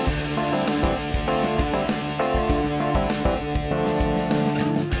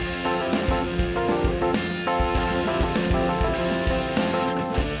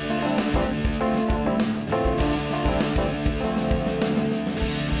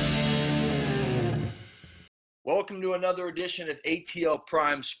Welcome to another edition of ATL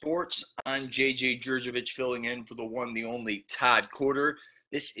Prime Sports. I'm JJ Djurjevic filling in for the one, the only Todd Quarter.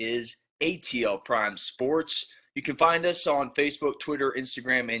 This is ATL Prime Sports. You can find us on Facebook, Twitter,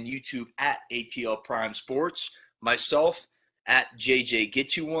 Instagram, and YouTube at ATL Prime Sports. Myself at JJ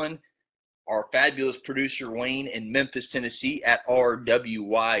Get You One. Our fabulous producer Wayne in Memphis, Tennessee at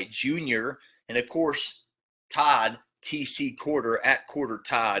RWY Jr. And of course, Todd, TC Quarter at Quarter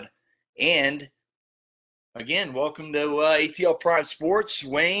Todd. And again, welcome to ATL Prime Sports.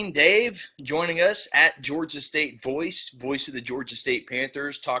 Wayne, Dave, joining us at Georgia State voice of the Georgia State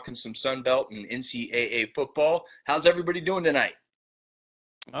Panthers, talking some Sun Belt and NCAA football. How's everybody doing tonight?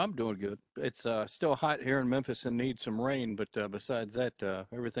 I'm doing good. It's still hot here in Memphis and needs some rain, but besides that,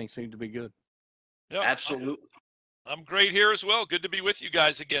 everything seemed to be good. Yeah, Absolutely. I'm great here as well. Good to be with you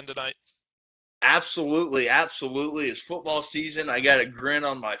guys again tonight. Absolutely. It's football season. I got a grin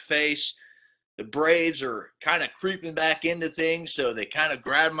on my face. The Braves are kind of creeping back into things, so they kind of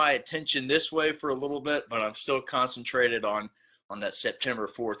grabbed my attention this way for a little bit, but I'm still concentrated on that September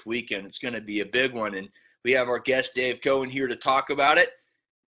 4th weekend. It's going to be a big one, and we have our guest Dave Cohen here to talk about it.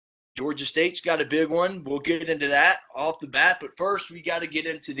 Georgia State's got a big one. We'll get into that off the bat, but first we got to get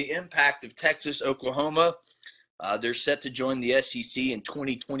into the impact of Texas, Oklahoma. They're set to join the SEC in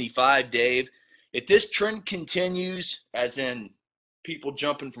 2025, Dave. If this trend continues, as in people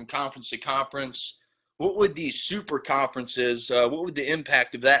jumping from conference to conference, what would these super conferences, what would the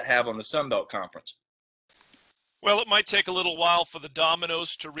impact of that have on the Sun Belt Conference? Well, it might take a little while for the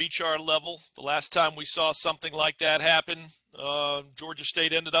dominoes to reach our level. The last time we saw something like that happen, Georgia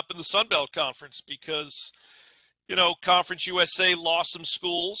State ended up in the Sun Belt Conference because, Conference USA lost some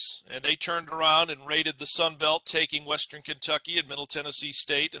schools, and they turned around and raided the Sun Belt, taking Western Kentucky and Middle Tennessee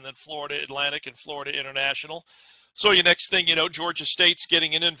State, and then Florida Atlantic and Florida International. So next thing you know, Georgia State's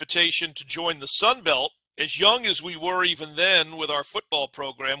getting an invitation to join the Sun Belt. As young as we were even then with our football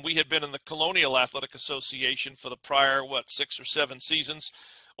program, we had been in the Colonial Athletic Association for the prior, 6 or 7 seasons,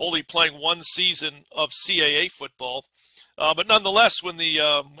 only playing one season of CAA football. But nonetheless, when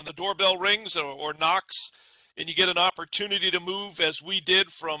the doorbell rings or knocks and you get an opportunity to move, as we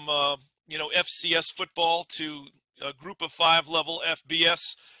did from, FCS football to a group of 5 level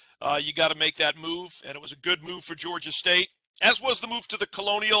FBS, you got to make that move, and it was a good move for Georgia State, as was the move to the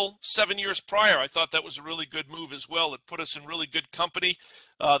Colonial 7 years prior. I thought that was a really good move as well. It put us in really good company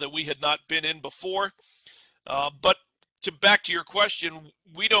that we had not been in before. But back to your question,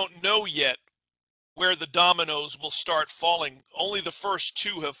 we don't know yet where the dominoes will start falling. Only the first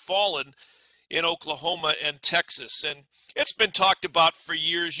 2 have fallen in Oklahoma and Texas. And it's been talked about for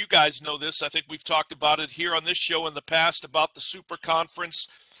years. You guys know this. I think we've talked about it here on this show in the past about the Super Conference.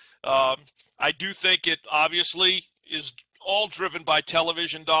 I do think it obviously is all driven by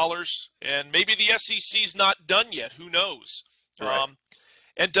television dollars, and maybe the SEC's not done yet. Who knows? Right.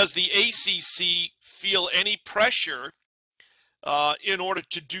 And does the ACC feel any pressure in order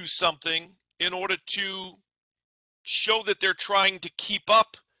to do something, in order to show that they're trying to keep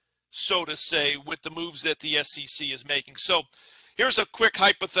up, so to say, with the moves that the SEC is making? So here's a quick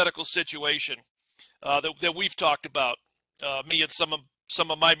hypothetical situation that we've talked about, me and some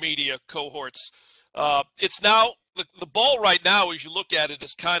of my media cohorts. It's now, the ball right now, as you look at it,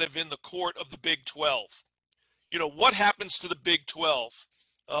 is kind of in the court of the Big 12. What happens to the Big 12?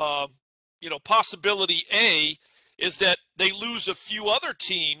 Possibility A is that they lose a few other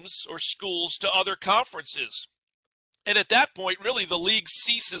teams or schools to other conferences. And at that point, really, the league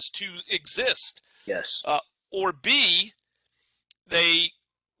ceases to exist. Yes. Or B, they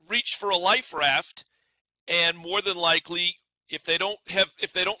reach for a life raft, and more than likely, if they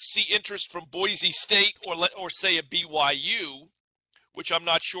don't see interest from Boise State or say a BYU, which I'm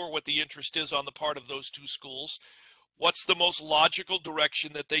not sure what the interest is on the part of those 2 schools, what's the most logical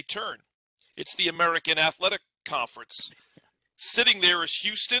direction that they turn? It's the American Athletic Conference. Sitting there is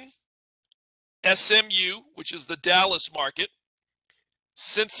Houston, SMU, which is the Dallas market,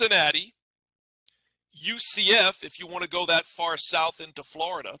 Cincinnati, UCF, if you want to go that far south into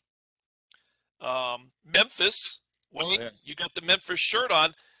Florida, Memphis. Wayne, you got the Memphis shirt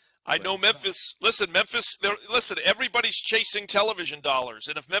on. I know Memphis. Listen, everybody's chasing television dollars.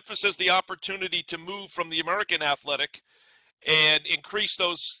 And if Memphis has the opportunity to move from the American Athletic and increase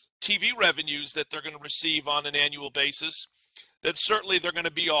those TV revenues that they're going to receive on an annual basis, then certainly they're going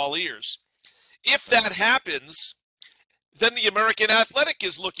to be all ears. If that happens, then the American Athletic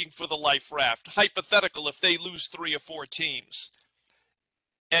is looking for the life raft, hypothetical, if they lose 3 or 4 teams.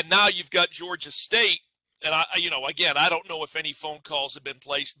 And now you've got Georgia State. And I don't know if any phone calls have been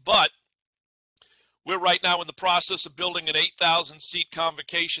placed, but we're right now in the process of building an 8,000 seat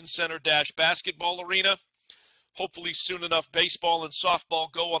convocation center - basketball arena. hopefully soon enough, baseball and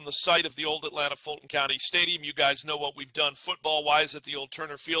softball go on the site of the old Atlanta Fulton County Stadium. You guys know what we've done football-wise at the old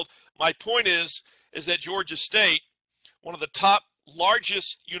Turner Field. My point is that Georgia State, one of the top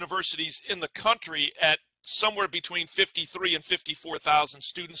largest universities in the country at somewhere between 53 and 54,000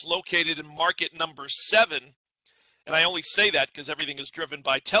 students, located in market number 7. And I only say that because everything is driven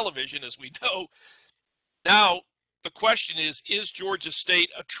by television, as we know. Now, the question is Georgia State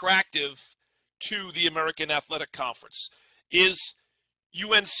attractive to the American Athletic Conference? Is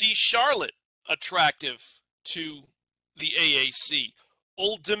UNC Charlotte attractive to the AAC?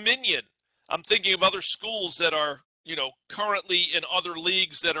 Old Dominion. I'm thinking of other schools that are, currently in other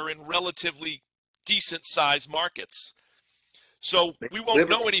leagues that are in relatively decent sized markets. So we won't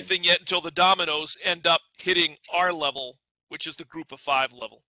know anything yet until the dominoes end up hitting our level, which is the group of 5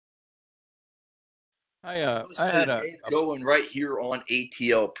 level. I had Dave Cohen right here on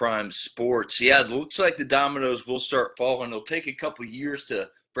ATL Prime Sports. Yeah, it looks like the dominoes will start falling. It'll take a couple years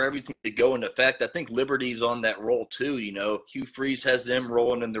for everything to go into effect. I think Liberty's on that roll too. Hugh Freeze has them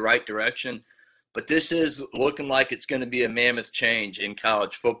rolling in the right direction. But this is looking like it's going to be a mammoth change in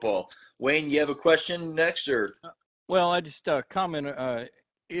college football. Wayne, you have a question next, or? Well, I just comment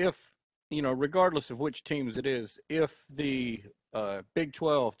if, regardless of which teams it is, if the Big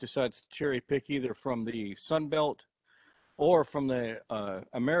 12 decides to cherry pick either from the Sun Belt or from the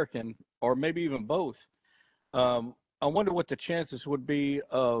American, or maybe even both, I wonder what the chances would be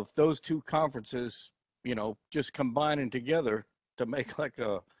of those two conferences, just combining together to make like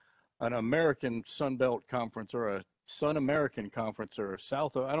an American Sun Belt conference or a Sun American conference or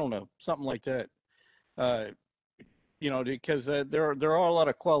South, I don't know, something like that. Because there are a lot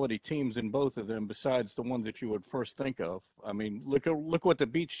of quality teams in both of them besides the ones that you would first think of. I mean, look what the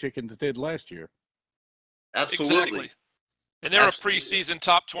Beach Chickens did last year. Absolutely. Exactly. And they're a preseason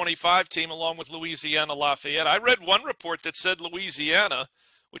top 25 team along with Louisiana Lafayette. I read one report that said Louisiana,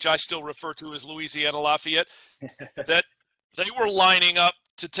 which I still refer to as Louisiana Lafayette, that they were lining up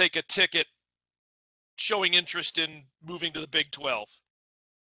to take a ticket showing interest in moving to the Big 12.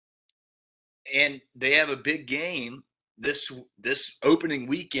 And they have a big game this opening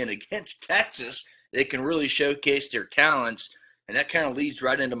weekend against Texas. They can really showcase their talents. And that kind of leads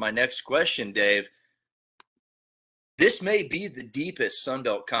right into my next question, Dave. This may be the deepest Sun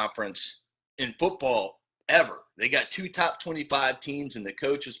Belt conference in football ever. They got 2 top 25 teams in the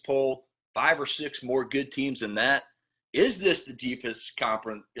coaches poll, 5 or 6 more good teams than that. Is this the deepest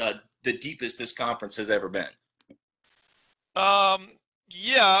conference, the deepest this conference has ever been?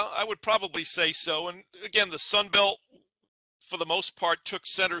 Yeah, I would probably say so. And again, the Sun Belt, for the most part, took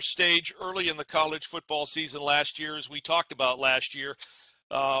center stage early in the college football season last year, as we talked about last year,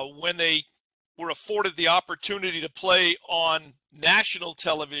 when they were afforded the opportunity to play on national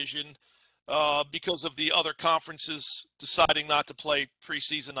television because of the other conferences deciding not to play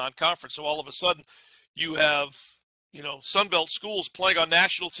preseason non-conference. So all of a sudden, you have Sun Belt schools playing on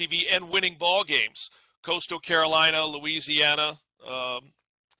national TV and winning ball games. Coastal Carolina, Louisiana.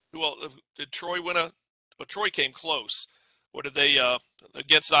 Well, did Troy win a? Well, Troy came close. Or did they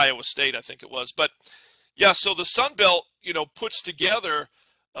against Iowa State? I think it was. But yeah, so the Sun Belt, puts together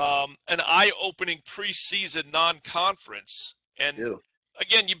an eye-opening preseason non-conference, and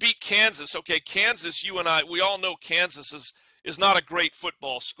again, you beat Kansas. Okay, Kansas. You and I, we all know Kansas is not a great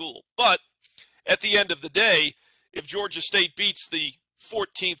football school, but at the end of the day, if Georgia State beats the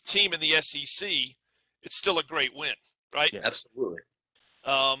 14th team in the SEC, it's still a great win, right? Yeah, absolutely.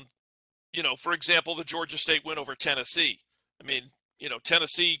 For example, the Georgia State win over Tennessee. I mean,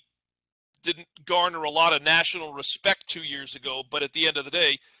 Tennessee didn't garner a lot of national respect 2 years ago, but at the end of the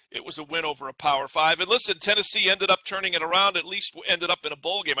day, it was a win over a Power 5. And listen, Tennessee ended up turning it around, at least ended up in a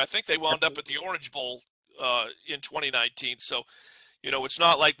bowl game. I think they wound up at the Orange Bowl in 2019. So, it's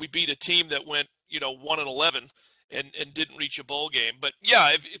not like we beat a team that went, 1-11 and didn't reach a bowl game. But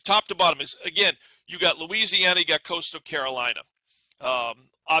yeah, if top to bottom is, again, you got Louisiana, you got Coastal Carolina.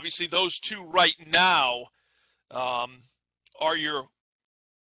 Obviously, those two right now are your,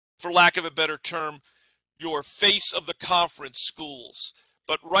 for lack of a better term, your face of the conference schools.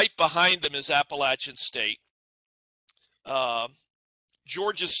 But right behind them is Appalachian State.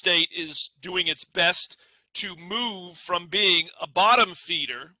 Georgia State is doing its best to move from being a bottom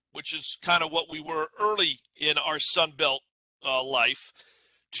feeder, which is kind of what we were early in our Sun Belt life,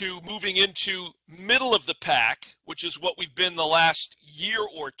 to moving into middle of the pack, which is what we've been the last year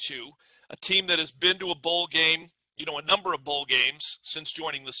or two, a team that has been to a bowl game, a number of bowl games since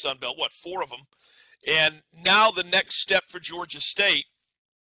joining the Sun Belt, 4 of them. And now the next step for Georgia State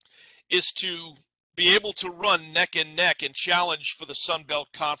is to be able to run neck and neck and challenge for the Sun Belt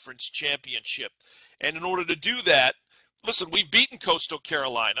Conference Championship. And in order to do that, listen, we've beaten Coastal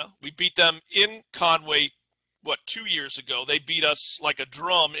Carolina. We beat them in Conway, 2 years ago. They beat us like a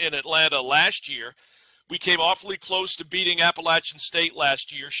drum in Atlanta last year. We came awfully close to beating Appalachian State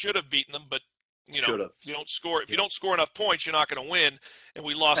last year. Should have beaten them, but if you don't score enough points, you're not going to win. And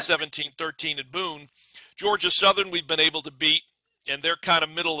we lost 17-13 at Boone. Georgia Southern, we've been able to beat, and they're kind of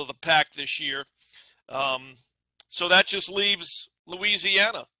middle of the pack this year. So that just leaves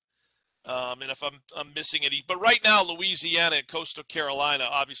Louisiana. And if I'm missing any, but right now Louisiana and Coastal Carolina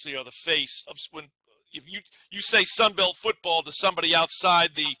obviously are the face of when. If you say Sunbelt football to somebody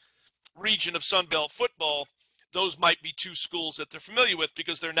outside the region of Sunbelt football, those might be two schools that they're familiar with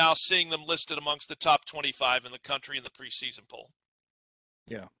because they're now seeing them listed amongst the top 25 in the country in the preseason poll.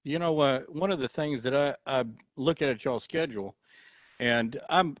 Yeah. One of the things that I look at y'all's schedule, and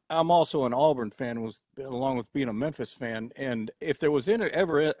I'm also an Auburn fan, along with being a Memphis fan. And if there was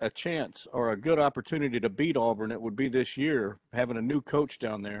ever a chance or a good opportunity to beat Auburn, it would be this year, having a new coach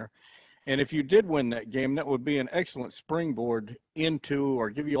down there. And if you did win that game, that would be an excellent springboard into, or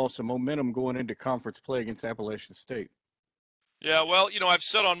give you all some momentum going into conference play against Appalachian State. Yeah, well, I've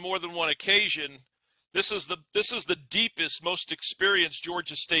said on more than one occasion, this is the deepest, most experienced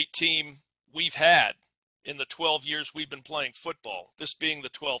Georgia State team we've had in the 12 years we've been playing football. This being the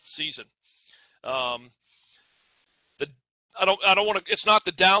 12th season. I don't want to. It's not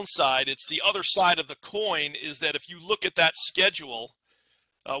the downside. It's the other side of the coin. Is that if you look at that schedule.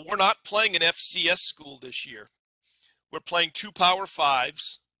 We're not playing an FCS school this year. We're playing 2 Power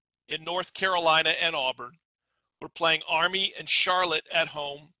 5s in North Carolina and Auburn. We're playing Army and Charlotte at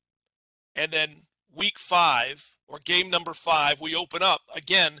home. And then week 5, or game number 5, we open up,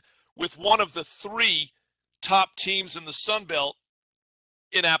 again, with one of the 3 top teams in the Sun Belt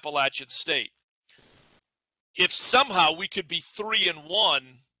in Appalachian State. If somehow we could be 3-1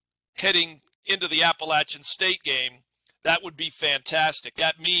 heading into the Appalachian State game, that would be fantastic.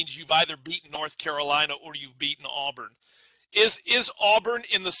 That means you've either beaten North Carolina or you've beaten Auburn. Is Auburn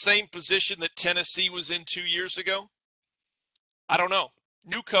in the same position that Tennessee was in 2 years ago? I don't know.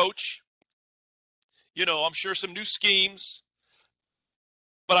 New coach. I'm sure some new schemes.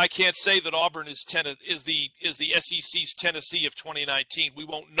 But I can't say that Auburn is the SEC's Tennessee of 2019. We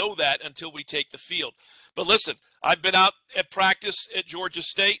won't know that until we take the field. But listen, I've been out at practice at Georgia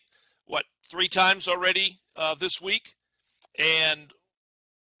State, 3 times already this week. And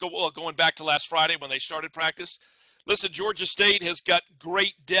going back to last Friday when they started practice, listen, Georgia State has got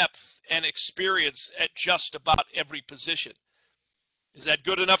great depth and experience at just about every position. Is that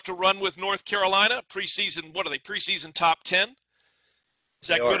good enough to run with North Carolina? Preseason, what are they, preseason top 10? Is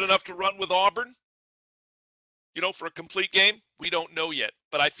that good enough to run with Auburn? For a complete game? We don't know yet.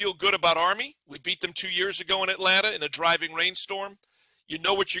 But I feel good about Army. We beat them 2 years ago in Atlanta in a driving rainstorm. You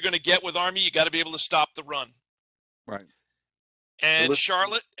know what you're going to get with Army. You got to be able to stop the run. Right. And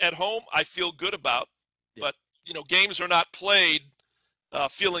Charlotte at home, I feel good about. Yeah. But, games are not played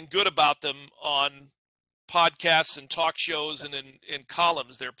feeling good about them on podcasts and talk shows and in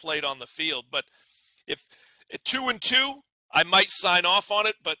columns. They're played on the field. But if at 2-2, I might sign off on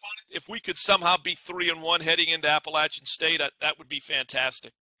it. But if we could somehow be 3-1 heading into Appalachian State, that would be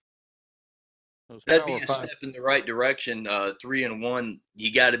fantastic. That'd be a step in the right direction. 3-1,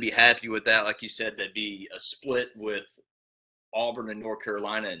 you got to be happy with that. Like you said, that'd be a split with Auburn and North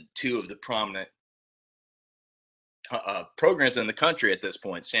Carolina, and 2 of the prominent programs in the country at this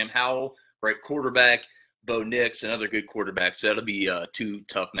point. Sam Howell, great quarterback, Bo Nix, another good quarterback. So that'll be 2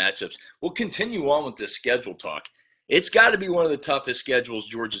 tough matchups. We'll continue on with this schedule talk. It's got to be one of the toughest schedules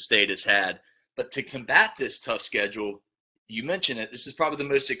Georgia State has had. But to combat this tough schedule, you mentioned it, this is probably the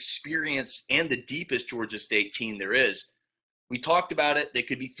most experienced and the deepest Georgia State team there is. We talked about it. They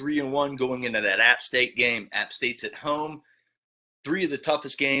could be 3-1 going into that App State game. App State's at home. 3 of the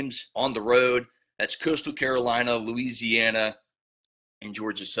toughest games on the road. That's Coastal Carolina, Louisiana, and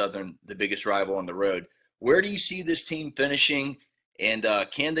Georgia Southern, the biggest rival on the road. Where do you see this team finishing, and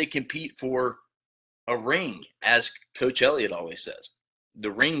can they compete for a ring, as Coach Elliott always says? The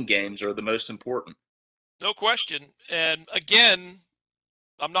ring games are the most important. No question. And again,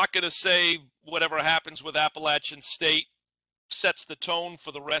 I'm not going to say whatever happens with Appalachian State sets the tone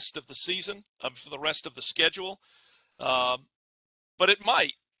for the rest of the season, for the rest of the schedule. But it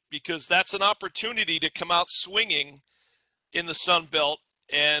might, because that's an opportunity to come out swinging in the Sun Belt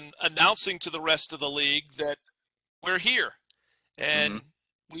and announcing to the rest of the league that we're here. And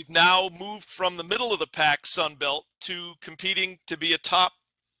we've now moved from the middle of the pack Sun Belt to competing to be a top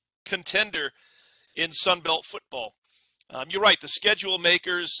contender in Sun Belt football. You're right. The schedule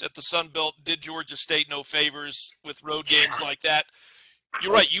makers at the Sun Belt did Georgia State no favors with road games like that.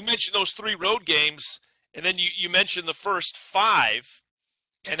 You're right. You mentioned those 3 road games, and then you mentioned the first 5,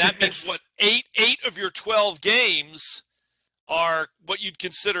 and that means what? Eight of your 12 games are what you'd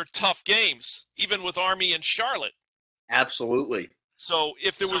consider tough games, even with Army and Charlotte. Absolutely. So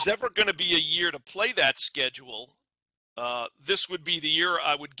if there was ever going to be a year to play that schedule, this would be the year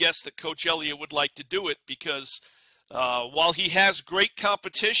I would guess that Coach Elliott would like to do it, because while he has great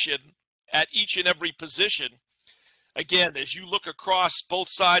competition at each and every position, again, as you look across both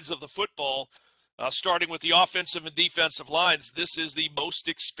sides of the football, starting with the offensive and defensive lines, this is the most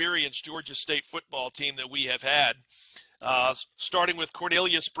experienced Georgia State football team that we have had. Starting with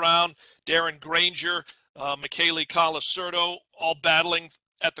Cornelius Brown, Darren Granger, Michele Colasurdo, all battling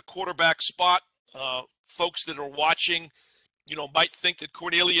at the quarterback spot. Folks that are watching, might think that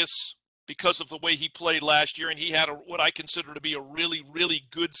Cornelius, because of the way he played last year, and he had what I consider to be a really, really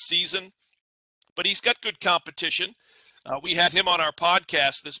good season, but he's got good competition. We had him on our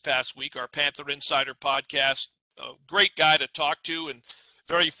podcast this past week, our Panther Insider podcast. Great guy to talk to and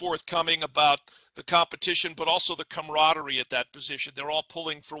very forthcoming about the competition, but also the camaraderie at that position. They're all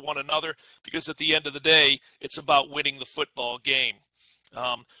pulling for one another because at the end of the day, it's about winning the football game.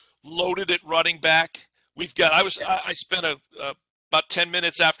 Loaded at running back. I spent about 10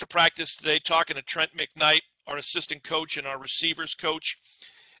 minutes after practice today talking to Trent McKnight, our assistant coach and our receivers coach.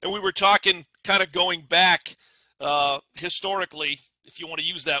 And we were talking, kind of going back historically, if you want to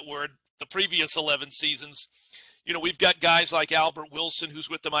use that word, the previous 11 seasons. We've got guys like Albert Wilson, who's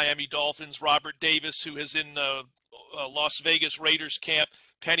with the Miami Dolphins, Robert Davis, who is in Las Vegas Raiders camp,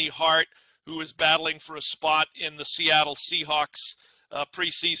 Penny Hart, who is battling for a spot in the Seattle Seahawks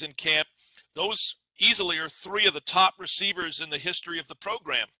preseason camp. Those easily are 3 of the top receivers in the history of the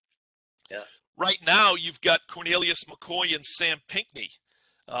program. Yeah. Right now, you've got Cornelius McCoy and Sam Pinckney,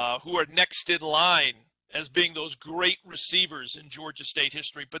 who are next in line as being those great receivers in Georgia State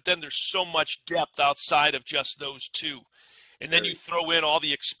history. But then there's so much depth outside of just those 2. And then you throw in all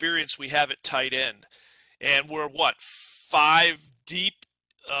the experience we have at tight end. And we're, 5 deep,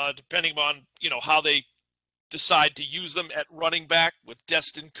 depending on, how they decide to use them at running back with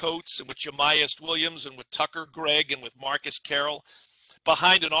Destin Coates and with Jamias Williams and with Tucker Gregg and with Marcus Carroll,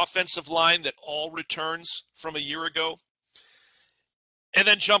 behind an offensive line that all returns from a year ago. And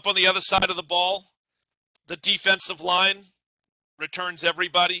then jump on the other side of the ball. The defensive line returns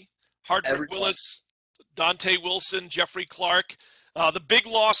everybody. Hardwick Willis, Dante Wilson, Jeffrey Clark. The big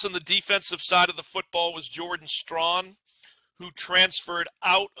loss on the defensive side of the football was Jordan Strawn, who transferred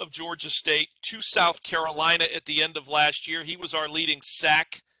out of Georgia State to South Carolina at the end of last year. He was our leading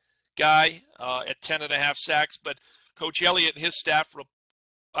sack guy at 10.5 sacks, but Coach Elliott and his staff,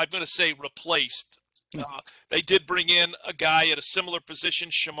 I'm going to say replaced. They did bring in a guy at a similar position,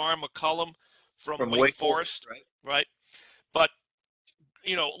 Shamar McCullum from Wake Forest, right? But,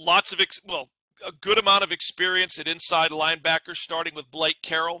 lots of, a good amount of experience at inside linebacker, starting with Blake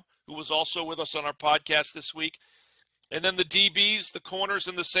Carroll, who was also with us on our podcast this week. And then the DBs, the corners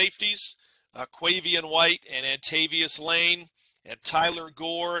and the safeties, Quavian White and Antavius Lane and Tyler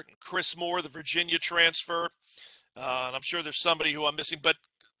Gore and Chris Moore, the Virginia transfer. And I'm sure there's somebody who I'm missing. But,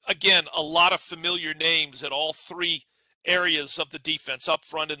 again, a lot of familiar names at all 3 areas of the defense, up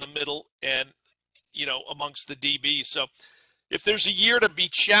front, in the middle, and, amongst the DBs. So if there's a year to be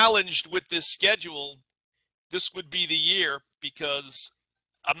challenged with this schedule, this would be the year, because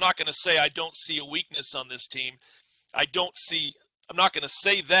I'm not going to say I don't see a weakness on this team. I'm not going to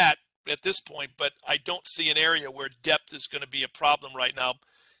say that at this point, but I don't see an area where depth is going to be a problem right now,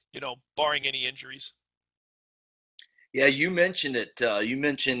 barring any injuries. Yeah, you mentioned it. You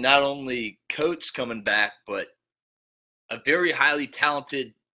mentioned not only Coates coming back, but a very highly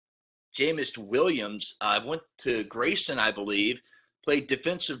talented Jameis Williams. Went to Grayson, I believe, played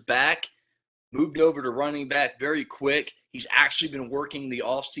defensive back, moved over to running back very quick. He's actually been working the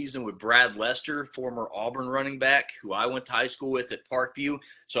offseason with Brad Lester, former Auburn running back, who I went to high school with at Parkview.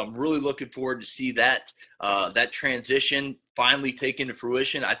 So I'm really looking forward to see that transition finally take into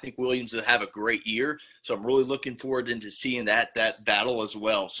fruition. I think Williams will have a great year. So I'm really looking forward into seeing that battle as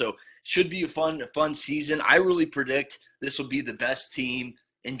well. So should be a fun season. I really predict this will be the best team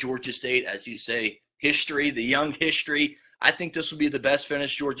in Georgia State, as you say, history, the young history. I think this will be the best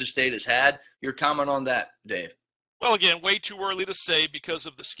finish Georgia State has had. Your comment on that, Dave? Well, again, way too early to say because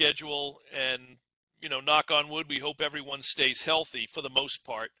of the schedule, and, knock on wood, we hope everyone stays healthy for the most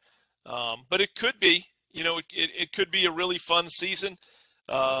part. But it could be, it could be a really fun season.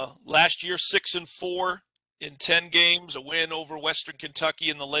 Last year, 6-4 in 10 games, a win over Western Kentucky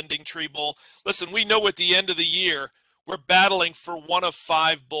in the Lending Tree Bowl. Listen, we know at the end of the year, we're battling for one of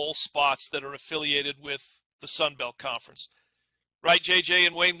 5 bowl spots that are affiliated with the Sun Belt Conference. Right, JJ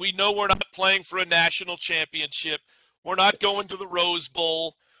and Wayne? We know we're not playing for a national championship. We're not going to the Rose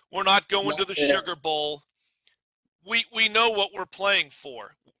Bowl. We're not going to the Sugar Bowl. We know what we're playing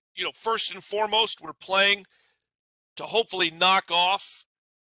for. You know, first and foremost, we're playing to hopefully knock off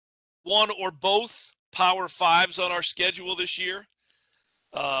one or both Power Fives on our schedule this year.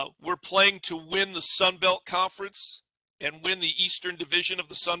 We're playing to win the Sun Belt Conference and win the Eastern Division of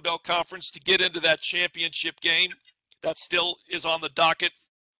the Sun Belt Conference to get into that championship game. That still is on the docket,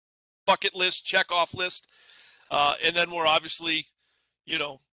 bucket list, check-off list. And then we're obviously, you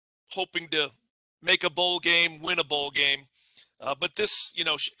know, hoping to make a bowl game, win a bowl game. But this, you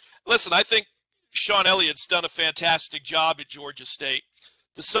know, listen, I think Sean Elliott's done a fantastic job at Georgia State.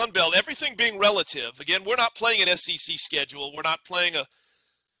 The Sun Belt, everything being relative. Again, we're not playing an SEC schedule. We're not playing an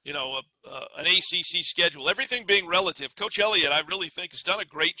ACC schedule. Everything being relative. Coach Elliott, I really think, has done a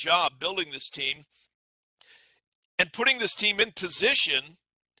great job building this team and putting this team in position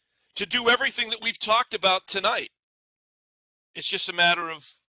to do everything that we've talked about tonight. It's just a matter of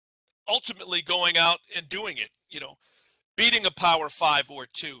ultimately going out and doing it, you know, beating a Power 5 or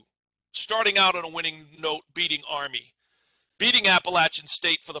 2, starting out on a winning note, beating Army, beating Appalachian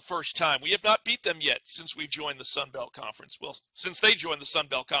State for the first time. We have not beat them yet since we've joined the Sun Belt Conference. Well, since they joined the Sun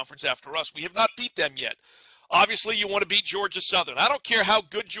Belt Conference after us, we have not beat them yet. Obviously, you want to beat Georgia Southern. I don't care how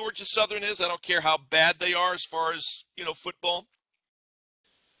good Georgia Southern is. I don't care how bad they are as far as, you know, football.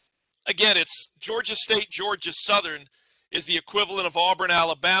 Again, it's Georgia State, Georgia Southern is the equivalent of Auburn,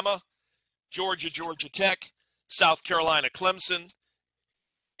 Alabama, Georgia, Georgia Tech, South Carolina, Clemson.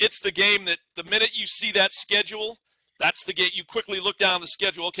 It's the game that the minute you see that schedule, that's the game. You quickly look down the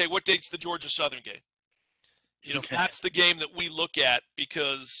schedule. Okay, what date's the Georgia Southern game? You know, that's the game that we look at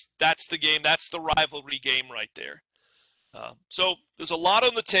because that's the game, that's the rivalry game right there. So there's a lot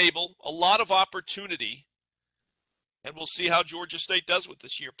on the table, a lot of opportunity, and we'll see how Georgia State does with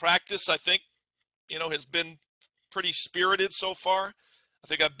this year. Practice, I think, you know, has been pretty spirited so far. I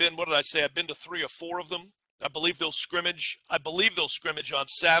think I've been to 3 or 4 of them. I believe they'll scrimmage on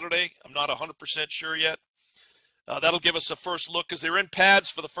Saturday. I'm not 100% sure yet. That'll give us a first look because they're in pads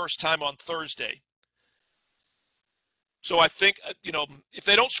for the first time on Thursday. So I think, you know, if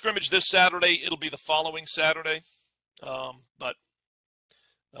they don't scrimmage this Saturday, it'll be the following Saturday. But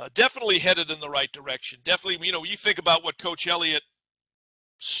definitely headed in the right direction. Definitely, you know, you think about what Coach Elliott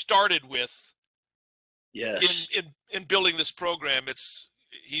started with. Yes. In building this program,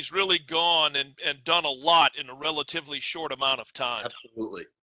 he's really gone and done a lot in a relatively short amount of time.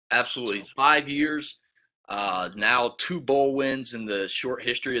 Absolutely. 5 years, now 2 bowl wins in the short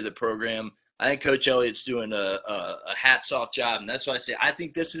history of the program. I think Coach Elliott's doing a hats off job, and that's why I say I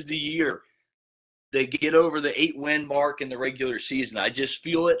think this is the year they get over the 8-win mark in the regular season. I just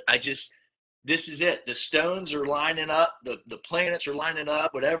feel it. This is it. The stones are lining up. The planets are lining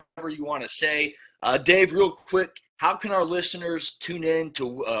up, whatever you want to say. Dave, real quick, how can our listeners tune in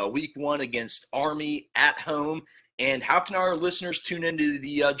to week 1 against Army at home? And how can our listeners tune into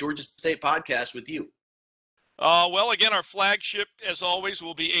the Georgia State podcast with you? Well, again, our flagship, as always,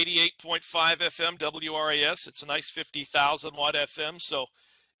 will be 88.5 FM WRAS. It's a nice 50,000 watt FM. So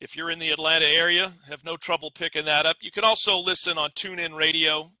if you're in the Atlanta area, have no trouble picking that up. You can also listen on TuneIn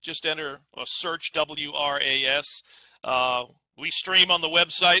Radio. Just enter or search WRAS. We stream on the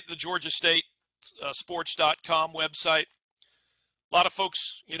website, the Georgia State sports.com website. A lot of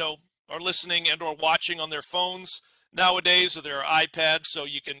folks, you know, are listening and or watching on their phones nowadays or their iPads, so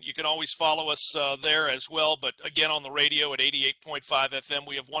you can always follow us there as well. But again, on the radio at 88.5 FM,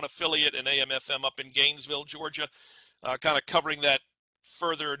 we have one affiliate in AM FM up in Gainesville, Georgia, kind of covering that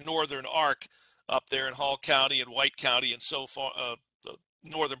further northern arc up there in Hall County and White County and so far, the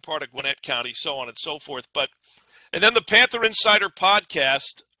northern part of Gwinnett County, so on and so forth. And then the Panther Insider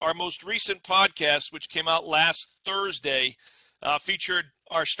podcast, our most recent podcast, which came out last Thursday, featured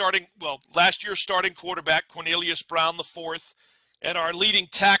our last year's starting quarterback, Cornelius Brown IV, and our leading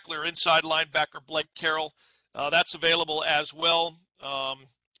tackler, inside linebacker, Blake Carroll. That's available as well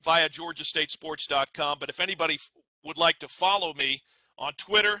via GeorgiaStateSports.com. But if anybody would like to follow me on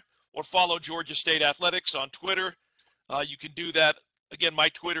Twitter or follow Georgia State Athletics on Twitter, you can do that. Again, my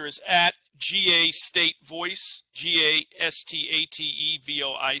Twitter is at GAStateVoice,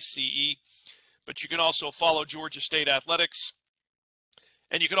 GASTATEVOICE. But you can also follow Georgia State Athletics.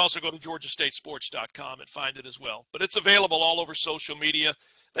 And you can also go to GeorgiaStateSports.com and find it as well. But it's available all over social media.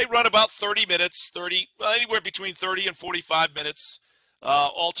 They run about 30 minutes, anywhere between 30 and 45 minutes.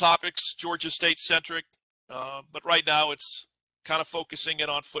 All topics Georgia State-centric. But right now it's kind of focusing in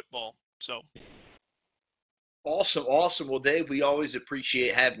on football. So Awesome, awesome. Well, Dave, we always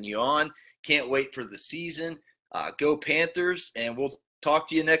appreciate having you on. Can't wait for the season. Go Panthers, and we'll talk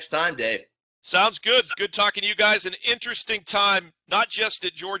to you next time, Dave. Sounds good. Good talking to you guys. An interesting time, not just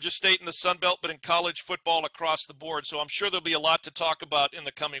at Georgia State in the Sun Belt, but in college football across the board. So I'm sure there'll be a lot to talk about in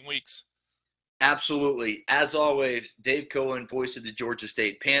the coming weeks. Absolutely. As always, Dave Cohen, voice of the Georgia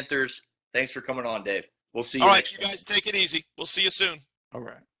State Panthers. Thanks for coming on, Dave. We'll see you All right, next you time. guys take it easy. We'll see you soon. All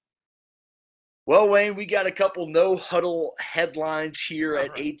right. Well, Wayne, we got a couple no-huddle headlines here All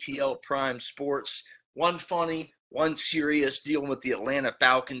at right. ATL Prime Sports. One funny, one serious, dealing with the Atlanta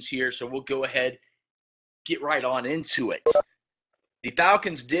Falcons here. So we'll go ahead, get right on into it. The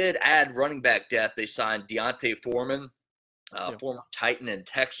Falcons did add running back depth. They signed Deontay Foreman, former Titan and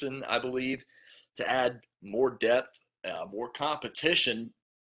Texan, I believe, to add more depth, more competition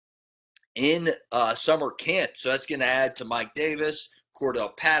in summer camp. So that's going to add to Mike Davis,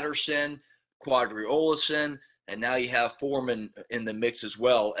 Cordell Patterson, Quadri Olison, and now you have Foreman in the mix as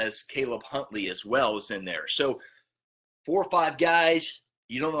well as Caleb Huntley as well is in there. So 4 or 5 guys.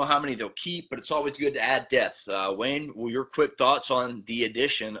 You don't know how many they'll keep, but it's always good to add depth. Wayne, your quick thoughts on the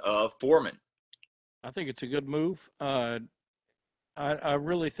addition of Foreman? I think it's a good move. I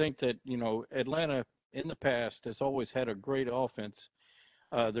really think that, Atlanta in the past has always had a great offense.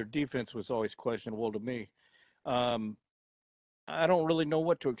 Their defense was always questionable to me. I don't really know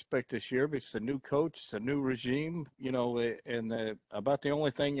what to expect this year. It's a new coach, it's a new regime, and about the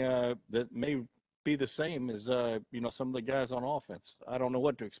only thing that may be the same is, some of the guys on offense. I don't know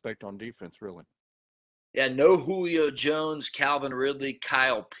what to expect on defense, really. Yeah, no Julio Jones, Calvin Ridley,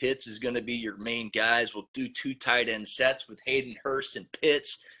 Kyle Pitts is going to be your main guys. We'll do 2 tight end sets with Hayden Hurst and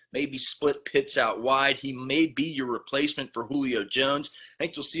Pitts. Maybe split Pitts out wide. He may be your replacement for Julio Jones. I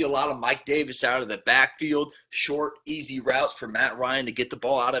think you'll see a lot of Mike Davis out of the backfield. Short, easy routes for Matt Ryan to get the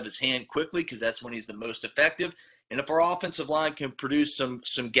ball out of his hand quickly because that's when he's the most effective. And if our offensive line can produce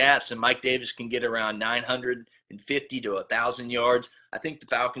some gaps and Mike Davis can get around 950 to 1,000 yards, I think the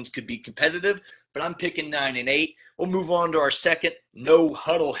Falcons could be competitive. But I'm picking 9-8. We'll move on to our second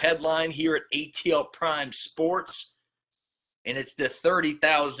no-huddle headline here at ATL Prime Sports. And it's the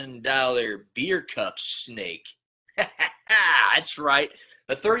 $30,000 beer cup snake. That's right.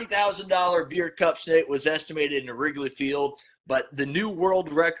 The $30,000 beer cup snake was estimated in Wrigley Field, but the new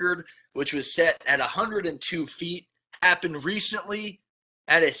world record, which was set at 102 feet, happened recently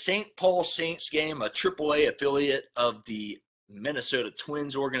at a St. Paul Saints game, a AAA affiliate of the Minnesota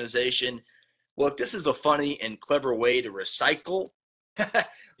Twins organization. Look, this is a funny and clever way to recycle,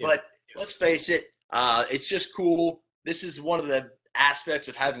 but let's face it, it's just cool. This is one of the aspects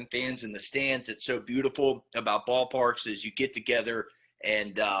of having fans in the stands that's so beautiful about ballparks is you get together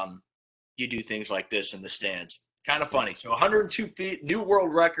and you do things like this in the stands. Kind of funny. So 102 feet, new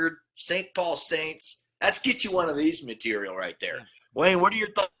world record, St. Paul Saints. Let's get you one of these material right there. Yeah. Wayne, what are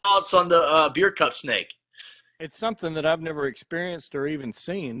your thoughts on the beer cup snake? It's something that I've never experienced or even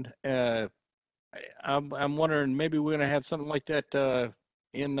seen. I'm wondering maybe we're going to have something like that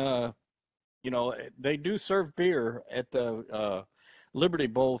in they do serve beer at the Liberty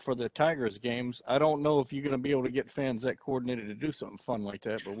Bowl for the Tigers games. I don't know if you're going to be able to get fans that coordinated to do something fun like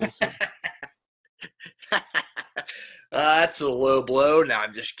that, but we'll see. That's a low blow. No,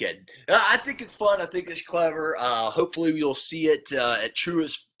 I'm just kidding. I think it's fun. I think it's clever. Hopefully you'll see it at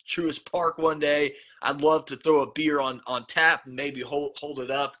Truist Park one day. I'd love to throw a beer on tap and maybe hold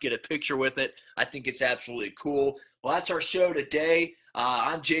it up, get a picture with it. I think it's absolutely cool. Well, that's our show today.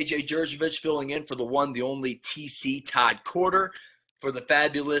 I'm JJ Jurjevich filling in for the one, the only TC Todd Quarter. For the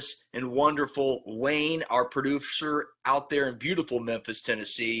fabulous and wonderful Wayne, our producer out there in beautiful Memphis,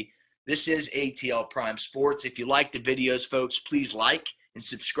 Tennessee. This is ATL Prime Sports. If you like the videos, folks, please like and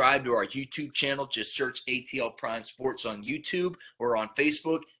subscribe to our YouTube channel. Just search ATL Prime Sports on YouTube or on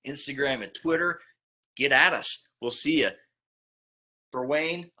Facebook, Instagram, and Twitter. Get at us. We'll see you. For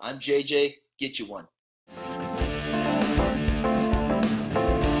Wayne, I'm JJ. Get you one.